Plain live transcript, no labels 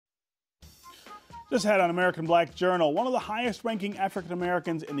Just had on American Black Journal, one of the highest ranking African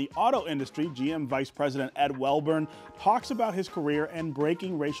Americans in the auto industry, GM Vice President Ed Welburn, talks about his career and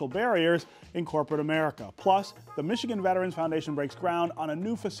breaking racial barriers in corporate America. Plus, the Michigan Veterans Foundation breaks ground on a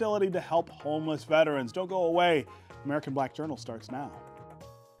new facility to help homeless veterans. Don't go away. American Black Journal starts now.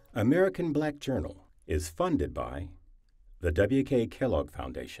 American Black Journal is funded by the W.K. Kellogg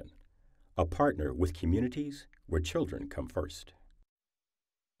Foundation, a partner with communities where children come first.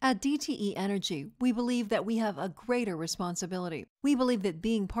 At DTE Energy, we believe that we have a greater responsibility. We believe that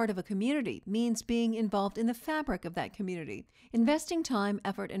being part of a community means being involved in the fabric of that community, investing time,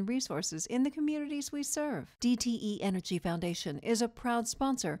 effort, and resources in the communities we serve. DTE Energy Foundation is a proud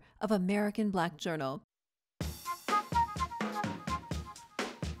sponsor of American Black Journal.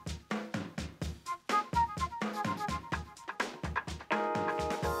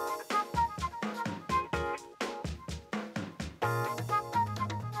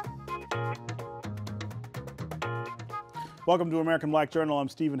 Welcome to American Black Journal. I'm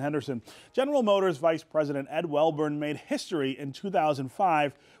Stephen Henderson. General Motors Vice President Ed Welburn made history in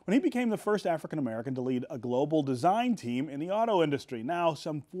 2005 when he became the first African American to lead a global design team in the auto industry. Now,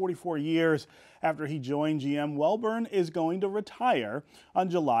 some 44 years after he joined GM, Welburn is going to retire on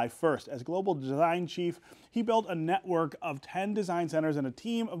July 1st. As global design chief, he built a network of 10 design centers and a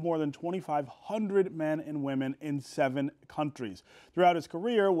team of more than 2,500 men and women in 7 countries. Throughout his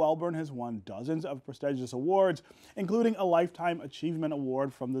career, Welburn has won dozens of prestigious awards, including a Lifetime Achievement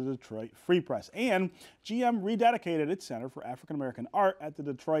Award from the Detroit Free Press. And GM rededicated its Center for African American Art at the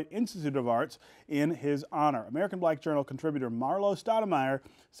Detroit Institute of Arts in his honor. American Black Journal contributor Marlo Stoudemire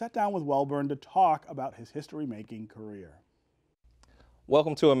sat down with Welburn to talk about his history-making career.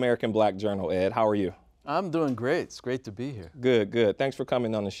 Welcome to American Black Journal, Ed. How are you? I'm doing great. It's great to be here. Good, good. Thanks for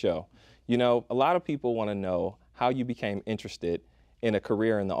coming on the show. You know, a lot of people want to know how you became interested in a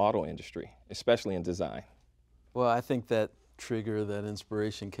career in the auto industry, especially in design. Well, I think that trigger, that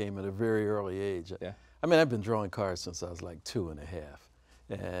inspiration came at a very early age. Yeah. I mean, I've been drawing cars since I was like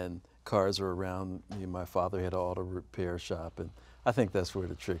 2.5, and cars were around me. My father had an auto repair shop, and I think that's where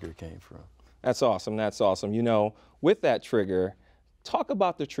the trigger came from. That's awesome. That's awesome. You know, with that trigger, talk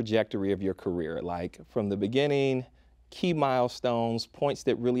about the trajectory of your career, like from the beginning, key milestones, points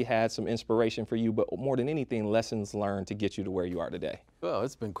that really had some inspiration for you, but more than anything, lessons learned to get you to where you are today. Well,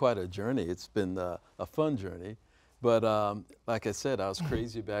 it's been quite a journey. It's been a fun journey. But like I said, I was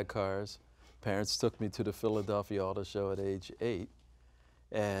crazy about cars. Parents took me to the Philadelphia Auto Show at age 8.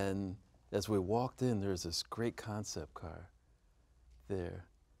 And as we walked in, there's this great concept car there.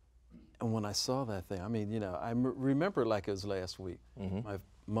 And when I saw that thing, I mean, you know, I remember it like it was last week. My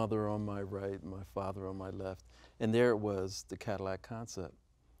mother on my right, my father on my left. And there it was, the Cadillac concept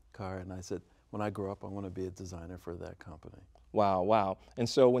car. And I said, when I grow up, I want to be a designer for that company. Wow, wow. And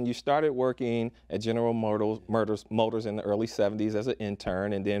so when you started working at General Motors in the early 70s as an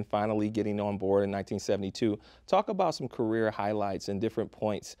intern and then finally getting on board in 1972, talk about some career highlights and different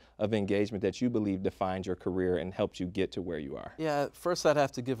points of engagement that you believe defined your career and helped you get to where you are. Yeah, first I'd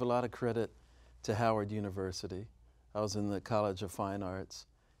have to give a lot of credit to Howard University. I was in the College of Fine Arts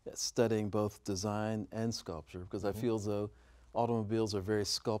studying both design and sculpture because I feel as though automobiles are very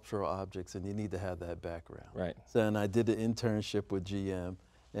sculptural objects and you need to have that background. Right. So, and I did an internship with GM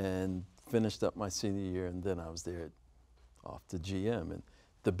and finished up my senior year, and then I was there off to GM and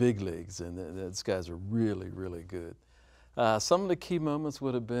the big leagues, and those guys are really, really good. Some of the key moments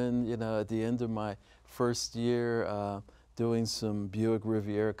would have been, you know, at the end of my first year doing some Buick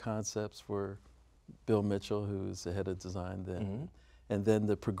Riviera concepts for Bill Mitchell, who's the head of design then, and then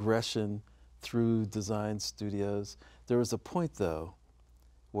the progression through design studios. There was a point, though,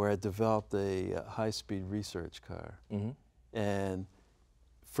 where I developed a high-speed research car. And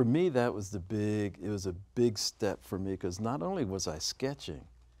for me, that was it was a big step for me, because not only was I sketching,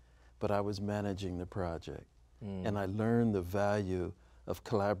 but I was managing the project. And I learned the value of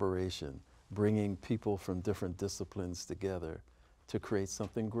collaboration, bringing people from different disciplines together to create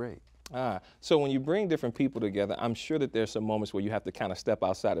something great. So when you bring different people together, I'm sure that there's some moments where you have to kind of step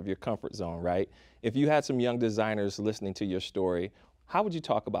outside of your comfort zone, right? If you had some young designers listening to your story, how would you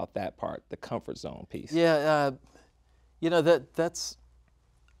talk about that part, the comfort zone piece? Yeah, you know, that's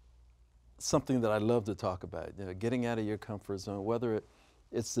something that I love to talk about, you know, getting out of your comfort zone, whether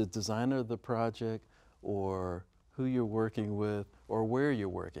it's the designer of the project or who you're working with or where you're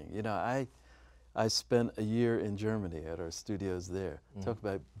working. You know, I spent a year in Germany at our studios there. Talk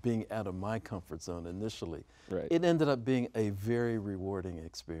about being out of my comfort zone initially. Right. It ended up being a very rewarding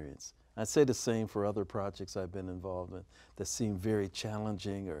experience. I'd say the same for other projects I've been involved in that seem very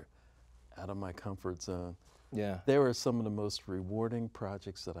challenging or out of my comfort zone. Yeah. They were some of the most rewarding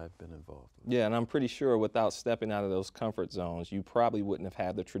projects that I've been involved with. Yeah, and I'm pretty sure without stepping out of those comfort zones, you probably wouldn't have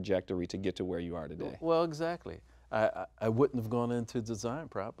had the trajectory to get to where you are today. Well, exactly. I wouldn't have gone into design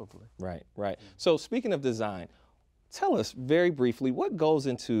probably. Right, right. So speaking of design, tell us very briefly what goes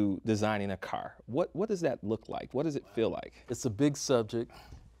into designing a car. What does that look like? What does it feel like? It's a big subject,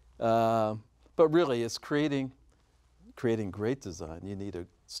 but really it's creating great design. You need a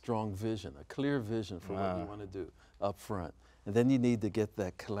strong vision, a clear vision for what you want to do up front. And then you need to get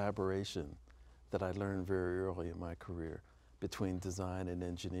that collaboration that I learned very early in my career between design and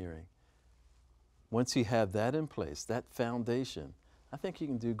engineering. Once you have that in place, that foundation, I think you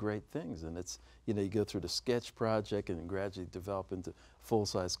can do great things. And it's, you know, you go through the sketch project and gradually develop into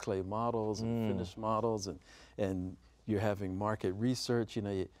full-size clay models and finished models, and you're having market research. You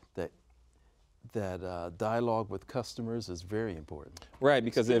know, that dialogue with customers is very important. Right,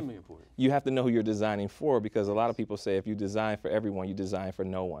 because Extremely important. you have to know who you're designing for, because a lot of people say if you design for everyone, you design for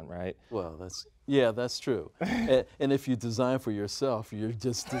no one, right? Well, that's true. and if you design for yourself, you're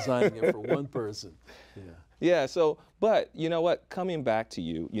just designing it for one person. Yeah. Yeah, so, but you know what, coming back to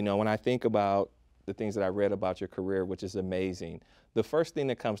you, you know, when I think about the things that I read about your career, which is amazing, the first thing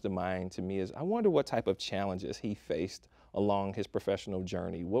that comes to mind to me is I wonder what type of challenges he faced along his professional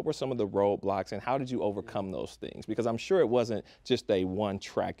journey. What were some of the roadblocks and how did you overcome those things? Because I'm sure it wasn't just a one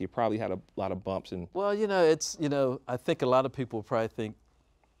track. You probably had a lot of bumps and... Well, you know, it's, you know, I think a lot of people probably think,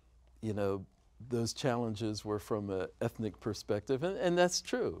 you know, those challenges were from an ethnic perspective, and that's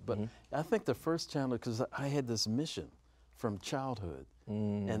true. But I think the first challenge, because I had this mission from childhood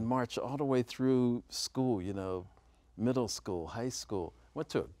and marched all the way through school, you know, middle school, high school. Went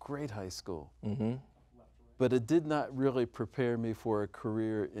to a great high school. But it did not really prepare me for a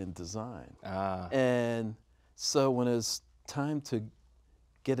career in design. And so when it was time to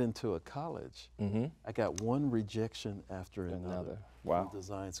get into a college, I got one rejection after another from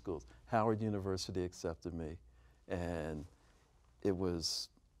design schools. Howard University accepted me, and it was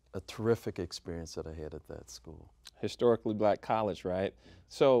a terrific experience that I had at that school. Historically black college, right?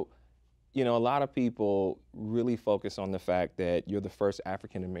 So, you know, a lot of people really focus on the fact that you're the first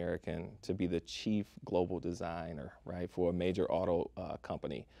African American to be the chief global designer, right, for a major auto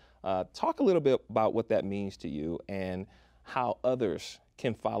company. Talk a little bit about what that means to you and how others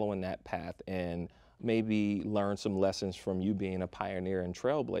can follow in that path and maybe learn some lessons from you being a pioneer and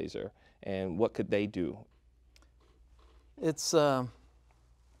trailblazer, and what could they do? It's, I'd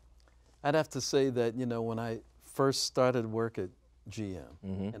have to say that, you know, when I first started work at GM,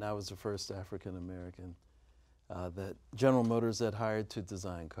 and I was the first African American that General Motors had hired to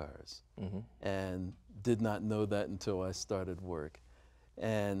design cars, and did not know that until I started work.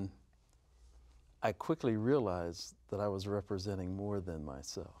 And I quickly realized that I was representing more than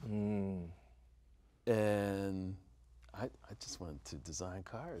myself. And I just wanted to design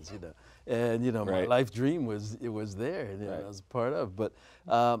cars, you know. And, you know, my life dream was there, and I was a part of. But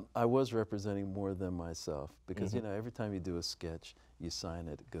I was representing more than myself because, you know, every time you do a sketch, you sign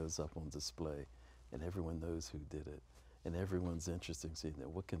it, it goes up on display, and everyone knows who did it. And everyone's interested in seeing that,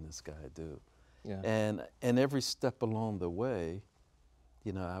 what can this guy do? And every step along the way,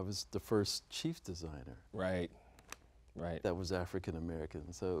 you know, I was the first chief designer. That was African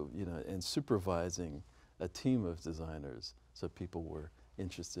American. So, you know, and supervising a team of designers, so people were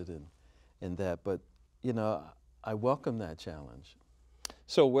interested in that. But, you know, I welcome that challenge.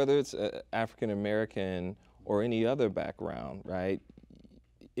 So whether it's African American or any other background, right,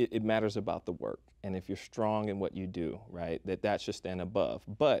 it matters about the work. And if you're strong in what you do, right, that should stand above.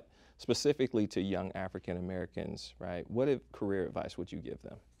 But specifically to young African Americans, right, what career advice would you give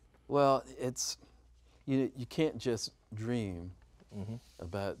them? Well, it's, you can't just dream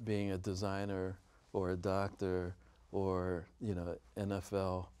about being a designer or a doctor or, you know,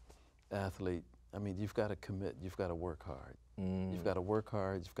 NFL athlete. I mean, you've got to commit, you've got to work hard. You've got to work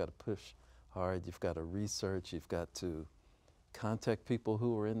hard, you've got to push hard, you've got to research, you've got to contact people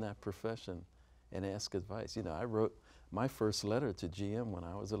who are in that profession and ask advice. You know, I wrote my first letter to GM when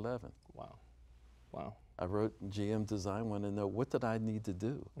I was 11. Wow, wow. I wrote GM Design, wanted to know what did I need to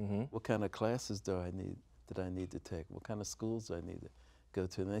do? What kind of classes did I need to take? What kind of schools do I need to go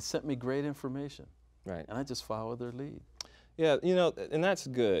to? And they sent me great information. And I just followed their lead. Yeah, you know, and that's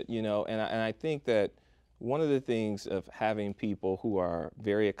good, you know, and I think that one of the things of having people who are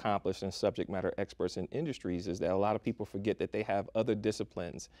very accomplished and subject matter experts in industries is that a lot of people forget that they have other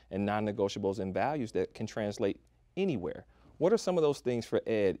disciplines and non-negotiables and values that can translate anywhere. What are some of those things for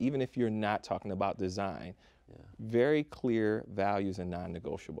Ed, even if you're not talking about design? Very clear values and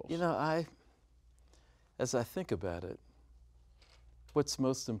non-negotiables. You know, as I think about it, what's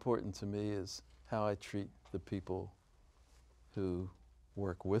most important to me is how I treat the people who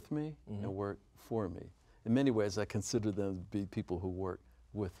work with me and work for me. In many ways, I consider them to be people who work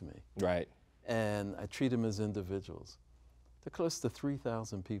with me. Right. And I treat them as individuals. There are close to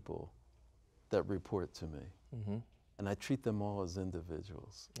 3,000 people that report to me. And I treat them all as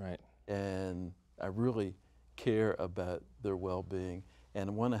individuals. Right. And I really care about their well-being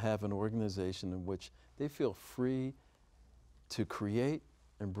and want to have an organization in which they feel free to create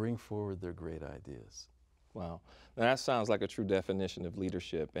and bring forward their great ideas. Wow. Now that sounds like a true definition of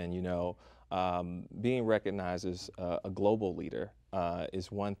leadership. And, you know, being recognized as a global leader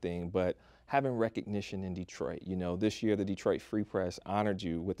is one thing, but having recognition in Detroit. You know, this year the Detroit Free Press honored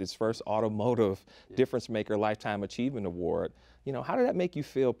you with its first Automotive Difference Maker Lifetime Achievement Award. You know, how did that make you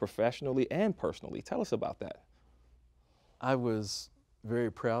feel professionally and personally? Tell us about that. I was very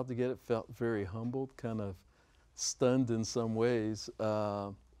proud to get it, felt very humbled, kind of stunned in some ways.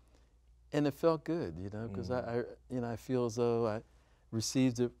 And it felt good, you know, because I feel as though I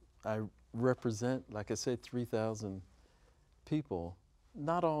received it. I represent, like I said, 3,000 people,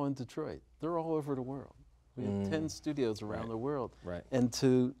 not all in Detroit. They're all over the world. We have 10 studios around the world. Right. And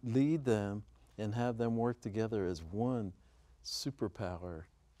to lead them and have them work together as one superpower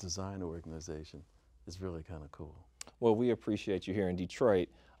design organization is really kind of cool. Well, we appreciate you here in Detroit.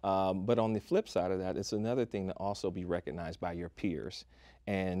 But on the flip side of that, it's another thing to also be recognized by your peers.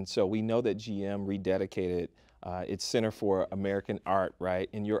 And so we know that GM rededicated its Center for American Art, right,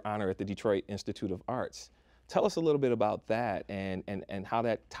 in your honor at the Detroit Institute of Arts. Tell us a little bit about that and how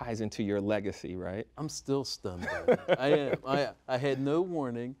that ties into your legacy, right? I'm still stunned by that. I am. I had no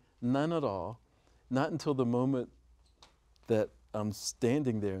warning, none at all, not until the moment that I'm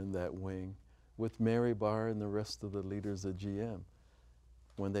standing there in that wing with Mary Barr and the rest of the leaders of GM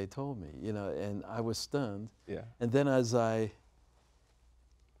when they told me, you know, and I was stunned. Yeah. And then as I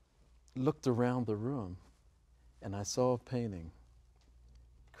looked around the room and I saw a painting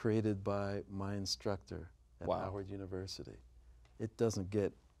created by my instructor at Howard University. It doesn't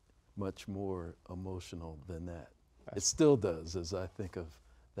get much more emotional than that. It still does as I think of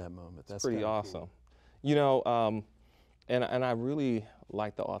that moment. That's pretty awesome. Cool. You know, and I really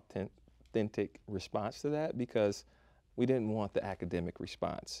like the authentic response to that because we didn't want the academic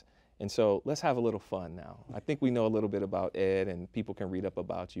response. And so let's have a little fun now. I think we know a little bit about Ed and people can read up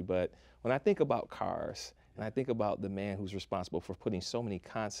about you, but when I think about cars and I think about the man who's responsible for putting so many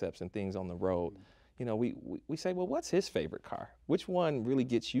concepts and things on the road, you know, we say, well, what's his favorite car? Which one really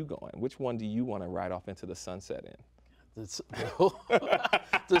gets you going? Which one do you want to ride off into the sunset in?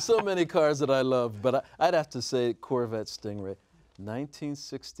 There's so many cars that I love, but I'd have to say Corvette Stingray.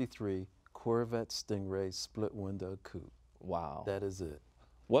 1963 Corvette Stingray split window coupe. Wow. That is it.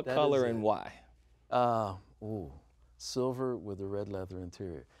 What color and why? Silver with a red leather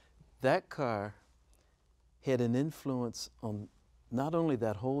interior. That car had an influence on not only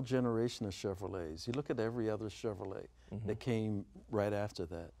that whole generation of Chevrolets. You look at every other Chevrolet that came right after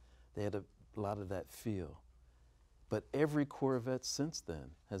that. They had a lot of that feel. But every Corvette since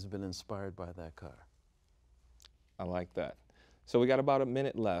then has been inspired by that car. I like that. So we got about a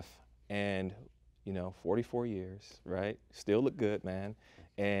minute left and, you know, 44 years, right? Still look good, man.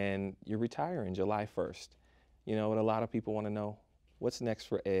 And you're retiring July 1st. You know, what a lot of people want to know, what's next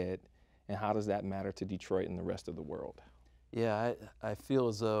for Ed and how does that matter to Detroit and the rest of the world? Yeah, I feel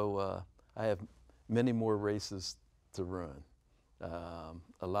as though I have many more races to run,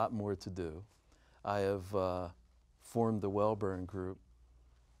 a lot more to do. I have formed the Welburn Group,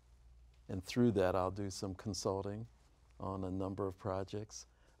 and through that I'll do some consulting on a number of projects.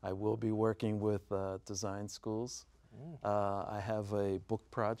 I will be working with design schools. I have a book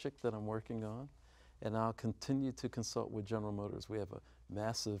project that I'm working on, and I'll continue to consult with General Motors. We have a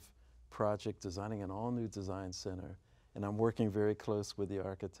massive project designing an all-new design center, and I'm working very close with the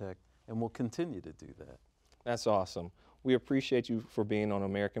architect, and we'll continue to do that. That's awesome. We appreciate you for being on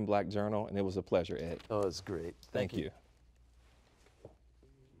American Black Journal, and it was a pleasure, Ed. Oh, it's great. Thank you.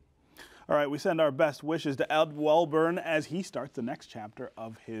 All right, we send our best wishes to Ed Welburn as he starts the next chapter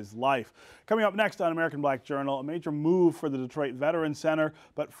of his life. Coming up next on American Black Journal, a major move for the Detroit Veterans Center.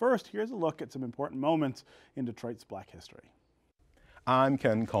 But first, here's a look at some important moments in Detroit's Black history. I'm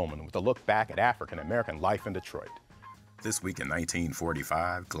Ken Coleman with a look back at African American life in Detroit. This week in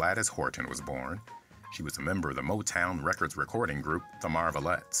 1945, Gladys Horton was born. She was a member of the Motown Records recording group, the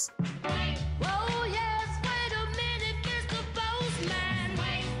Marvelettes. Oh, yes, wait a minute, Mr. Postman.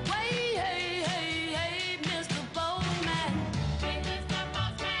 Wait, hey, hey, hey, Mr. Postman. Mr.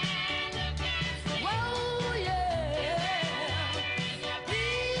 Postman, whoa, yeah.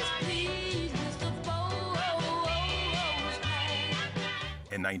 Please, please, Mr. Postman.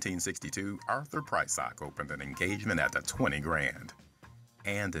 In 1962, Arthur Prysock opened an engagement at the 20 grand.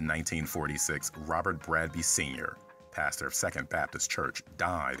 And in 1946, Robert Bradby Sr., pastor of Second Baptist Church,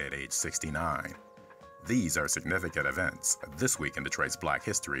 died at age 69. These are significant events this week in Detroit's Black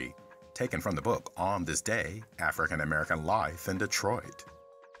history, taken from the book On This Day, African American Life in Detroit.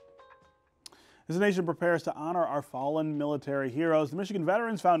 As the nation prepares to honor our fallen military heroes, the Michigan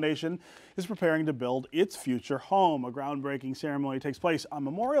Veterans Foundation is preparing to build its future home. A groundbreaking ceremony takes place on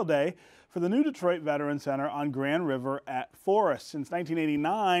Memorial Day for the new Detroit Veterans Center on Grand River at Forest. Since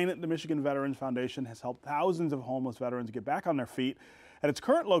 1989, the Michigan Veterans Foundation has helped thousands of homeless veterans get back on their feet at its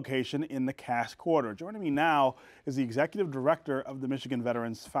current location in the Cass Quarter. Joining me now is the Executive Director of the Michigan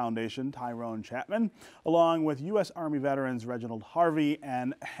Veterans Foundation, Tyrone Chapman, along with U.S. Army veterans Reginald Harvey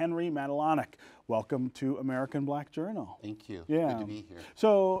and Henry Madalonic. Welcome to American Black Journal. Thank you. Yeah. Good to be here.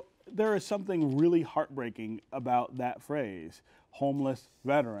 So there is something really heartbreaking about that phrase, homeless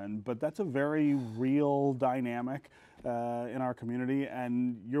veteran, but that's a very real dynamic in our community,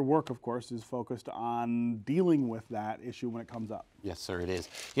 and your work, of course, is focused on dealing with that issue when it comes up. Yes, sir, it is.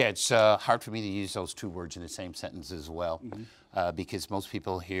 Yeah, it's hard for me to use those two words in the same sentence as well, because most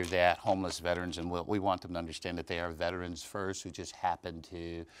people hear that, homeless veterans, and we want them to understand that they are veterans first who just happen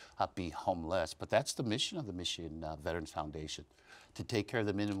to be homeless. But that's the mission of the Michigan Veterans Foundation, to take care of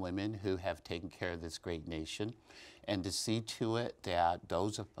the men and women who have taken care of this great nation, and to see to it that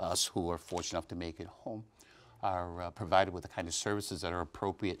those of us who are fortunate enough to make it home are provided with the kind of services that are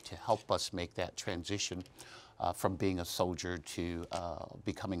appropriate to help us make that transition from being a soldier to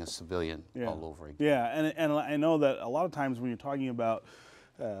becoming a civilian all over again. Yeah, and I know that a lot of times when you're talking about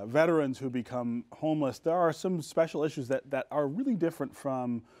veterans who become homeless, there are some special issues that are really different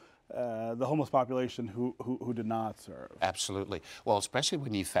from the homeless population who did not serve. Absolutely. Well, especially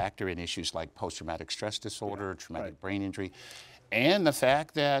when you factor in issues like post-traumatic stress disorder, traumatic brain injury, and the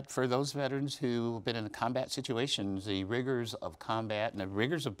fact that for those veterans who have been in combat situations, the rigors of combat and the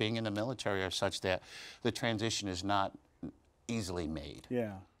rigors of being in the military are such that the transition is not easily made.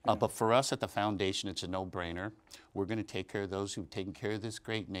 But for us at the foundation, it's a no-brainer. We're going to take care of those who've taken care of this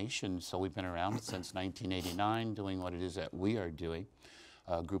great nation. So we've been around since 1989 doing what it is that we are doing.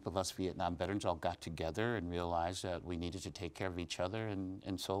 A group of us Vietnam veterans all got together and realized that we needed to take care of each other.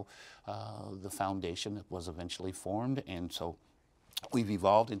 And so the foundation was eventually formed. And so we've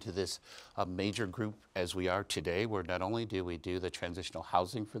evolved into this major group as we are today, where not only do we do the transitional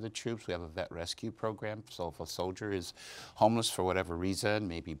housing for the troops, we have a vet rescue program. So if a soldier is homeless for whatever reason,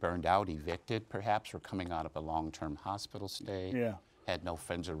 maybe burned out, evicted perhaps, or coming out of a long-term hospital stay, had no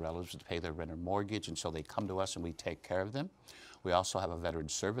friends or relatives to pay their rent or mortgage, and so they come to us and we take care of them. We also have a veteran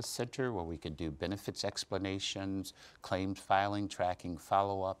service center where we can do benefits explanations, claims filing, tracking,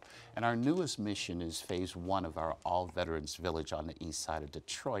 follow-up. And our newest mission is phase 1 of our All Veterans Village on the east side of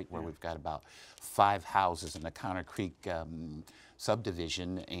Detroit, where we've got about 5 houses in the Connor Creek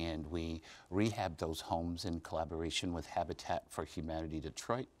subdivision, and we rehab those homes in collaboration with Habitat for Humanity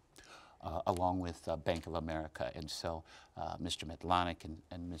Detroit, along with Bank of America. And so Mr. Medlonic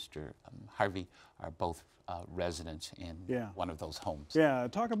and Mr. Harvey are both residents in one of those homes. Yeah,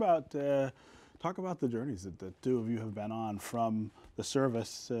 talk about the journeys that the two of you have been on from the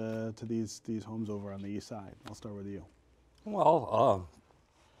service to these homes over on the east side. I'll start with you. Well,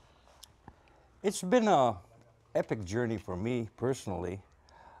 it's been a epic journey for me personally.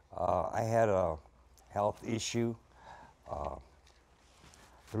 I had a health issue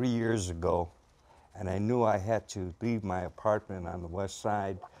 3 years ago, and I knew I had to leave my apartment on the west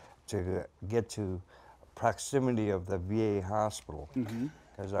side to get to proximity of the VA hospital,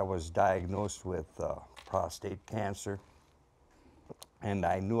 because I was diagnosed with prostate cancer, and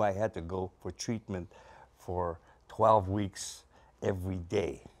I knew I had to go for treatment for 12 weeks every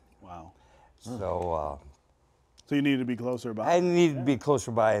day. Wow. So so you needed to be closer by. I needed to be closer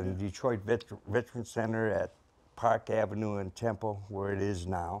by in the Detroit Veteran Center at Park Avenue and Temple, where it is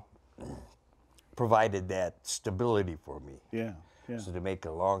now, provided that stability for me. Yeah. So to make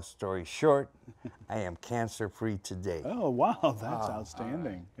a long story short, I am cancer-free today. Oh, wow, that's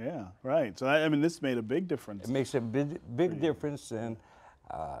outstanding. Yeah, right. So, I mean, this made a big difference. It makes a big difference, and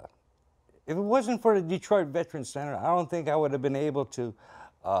if it wasn't for the Detroit Veteran Center, I don't think I would have been able to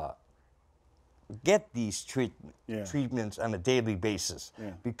get these treatments on a daily basis,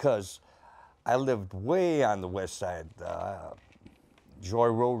 because I lived way on the west side, Joy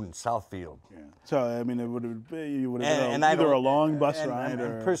Road in Southfield. So, I mean, you would have been either a long bus ride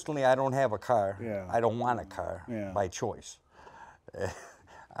or... And personally, I don't have a car. I don't want a car by choice. The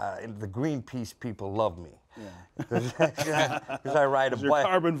Greenpeace people love me. Because I ride a Your bike.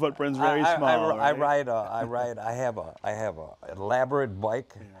 carbon footprint's very small. I right? I have a elaborate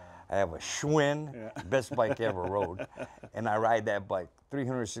bike. I have a Schwinn, best bike I ever rode, and I ride that bike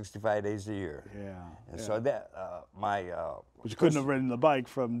 365 days a year. Yeah. And so that my. But you couldn't have ridden the bike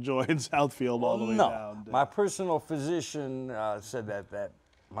from Joy in Southfield all the way down. My personal physician said that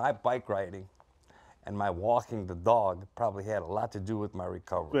my bike riding and my walking the dog probably had a lot to do with my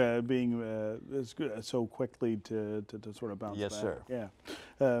recovery. Being it's good, so quickly to sort of bounce back. Yes, sir. Yeah.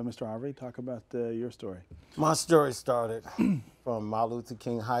 Mr. Harvey, talk about your story. My story started from Martin Luther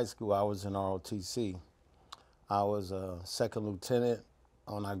King High School. I was in ROTC. I was a second lieutenant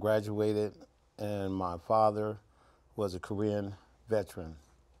when I graduated, and my father was a Korean veteran.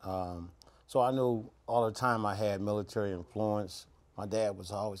 So I knew all the time I had military influence. My dad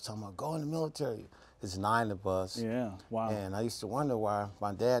was always talking about, go in the military. There's 9 of us. Yeah, wow. And I used to wonder why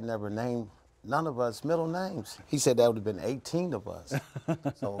my dad never named none of us middle names. He said that would have been 18 of us.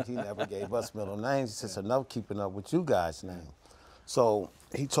 So he never gave us middle names. He said, enough keeping up with you guys' name. So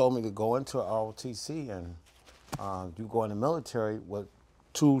he told me to go into ROTC and you go in the military with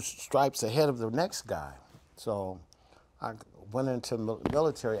 2 stripes ahead of the next guy. So I went into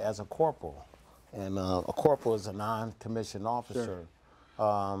military as a corporal. And a corporal is a non-commissioned officer,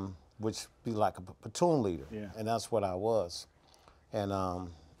 which be like a platoon leader. Yeah. And that's what I was. And I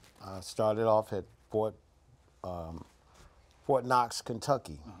started off at Fort Knox,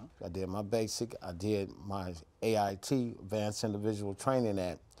 Kentucky. I did my basic. I did my AIT, Advanced Individual Training,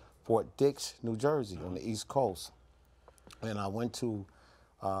 at Fort Dix, New Jersey, on the East Coast. And I went to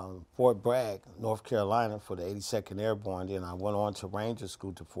Fort Bragg, North Carolina, for the 82nd Airborne. Then I went on to Ranger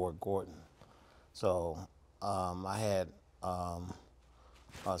School to Fort Gordon. So I had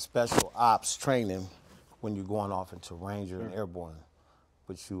special ops training when you're going off into Ranger and Airborne,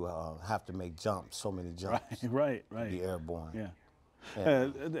 but you have to make jumps, so many jumps. Right. To be airborne.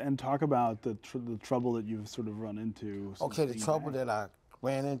 Yeah. And talk about the trouble that you've sort of run into. Okay, the trouble that I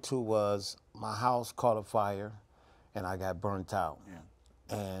ran into was my house caught a fire, and I got burnt out.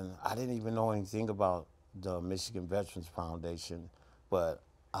 Yeah. And I didn't even know anything about the Michigan Veterans Foundation, but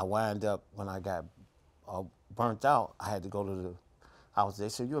I wound up, when I got burnt out, I had to go to they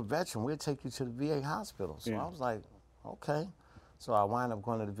said, you're a veteran, we'll take you to the VA hospital. So I was like, okay. So I wound up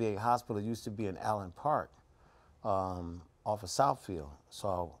going to the VA hospital. It used to be in Allen Park, off of Southfield.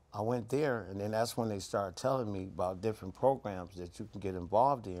 So I went there, and then that's when they started telling me about different programs that you can get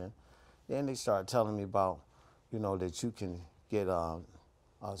involved in. Then they started telling me about, that you can get,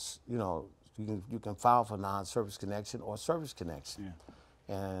 you can file for non-service connection or service connection. Yeah.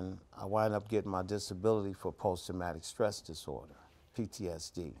 And I wound up getting my disability for post-traumatic stress disorder,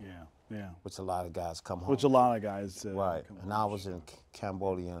 PTSD. Yeah. Which a lot of guys come home. Which a lot of guys. Right. And I was in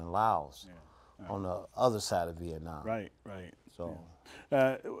Cambodia and Laos, on the other side of Vietnam. Right. So.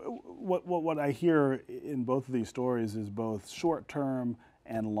 What I hear in both of these stories is both short-term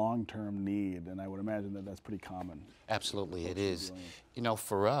and long-term need, and I would imagine that that's pretty common. Absolutely, it is.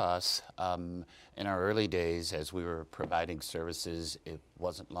 For us, in our early days, as we were providing services, it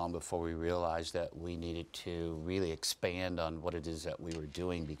wasn't long before we realized that we needed to really expand on what it is that we were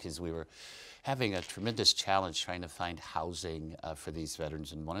doing, because we were having a tremendous challenge trying to find housing for these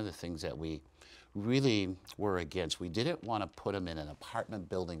veterans. And one of the things that we really were against, we didn't want to put them in an apartment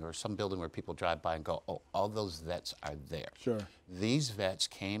building or some building where people drive by and go, oh, all those vets are there. Sure. These vets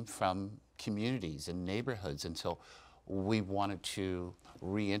came from communities and neighborhoods, and so we wanted to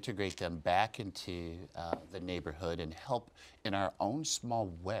reintegrate them back into the neighborhood and help in our own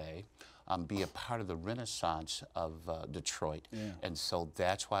small way be a part of the renaissance of Detroit. Yeah. And so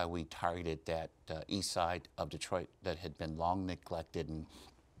that's why we targeted that east side of Detroit that had been long neglected and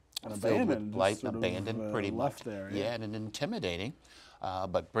filled with blight and abandoned, pretty much. There, yeah, and intimidating.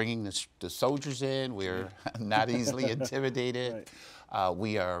 But bringing the soldiers in, we're not easily intimidated. Right.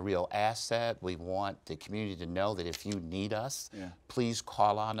 We are a real asset. We want the community to know that if you need us, please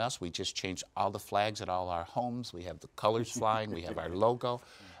call on us. We just changed all the flags at all our homes. We have the colors flying. We have our logo.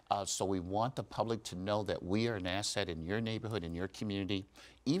 So we want the public to know that we are an asset in your neighborhood, in your community.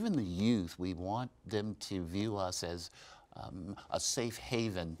 Even the youth, we want them to view us as a safe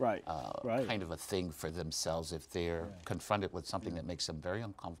haven kind of a thing for themselves if they're confronted with something that makes them very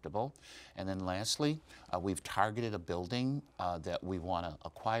uncomfortable. And then lastly, we've targeted a building that we want to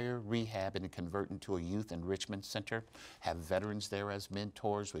acquire, rehab, and convert into a youth enrichment center, have veterans there as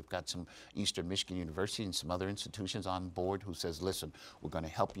mentors. We've got some Eastern Michigan University and some other institutions on board who says, listen, we're going to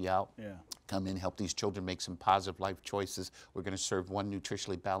help you out. Come in, help these children make some positive life choices. We're going to serve one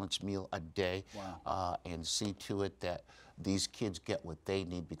nutritionally balanced meal a day and see to it that these kids get what they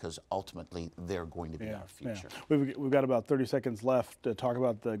need, because ultimately they're going to be our future. We've got about 30 seconds left to talk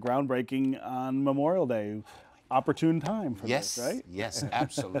about the groundbreaking on Memorial Day. Opportune time for this, right? Yes,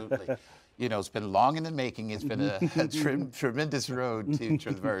 absolutely. You know, it's been long in the making. It's been a tremendous road to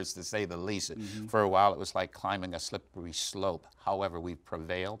traverse, to say the least. For a while, it was like climbing a slippery slope. However, we've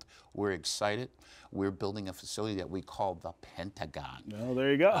prevailed. We're excited. We're building a facility that we call the Pentagon. Oh,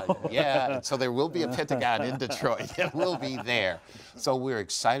 there you go. Yeah, so there will be a Pentagon in Detroit. It will be there. So we're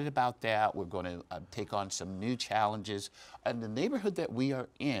excited about that. We're going to take on some new challenges. And the neighborhood that we are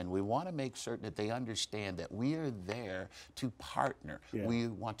in, we want to make certain that they understand that we are there to partner. We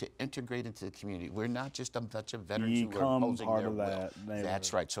want to integrate into the community. We're not just a bunch of veterans who are opposing their will.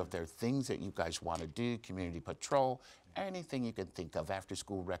 That's right. So if there are things that you guys want to do, community patrol, anything you can think of, after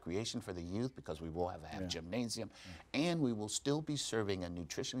school recreation for the youth, because we will have a gymnasium, and we will still be serving a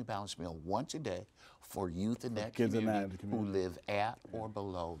nutritionally balanced meal once a day for youth in that community who live at or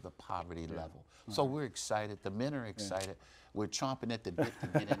below the poverty level. So we're excited. The men are excited. We're chomping at the bit to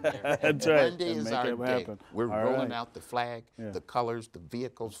get in there. That's Monday is our day. We're rolling out the flag, the colors, the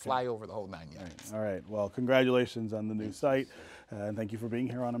vehicles, fly over the whole 9 yards. All right. Well, congratulations on the new site. And thank you for being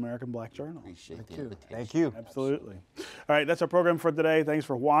here on American Black Journal. Appreciate the invitation. Thank you. Absolutely. All right, that's our program for today. Thanks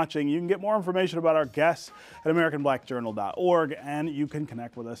for watching. You can get more information about our guests at AmericanBlackJournal.org, and you can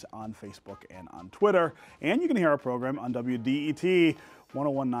connect with us on Facebook and on Twitter. And you can hear our program on WDET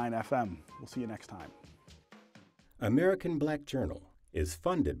 1019 FM. We'll see you next time. American Black Journal is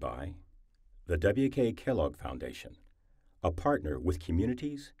funded by the W.K. Kellogg Foundation, a partner with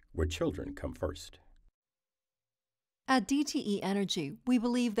communities where children come first. At DTE Energy, we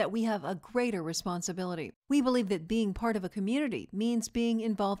believe that we have a greater responsibility. We believe that being part of a community means being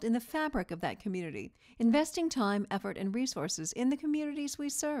involved in the fabric of that community, investing time, effort, and resources in the communities we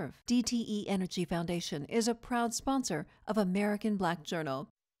serve. DTE Energy Foundation is a proud sponsor of American Black Journal.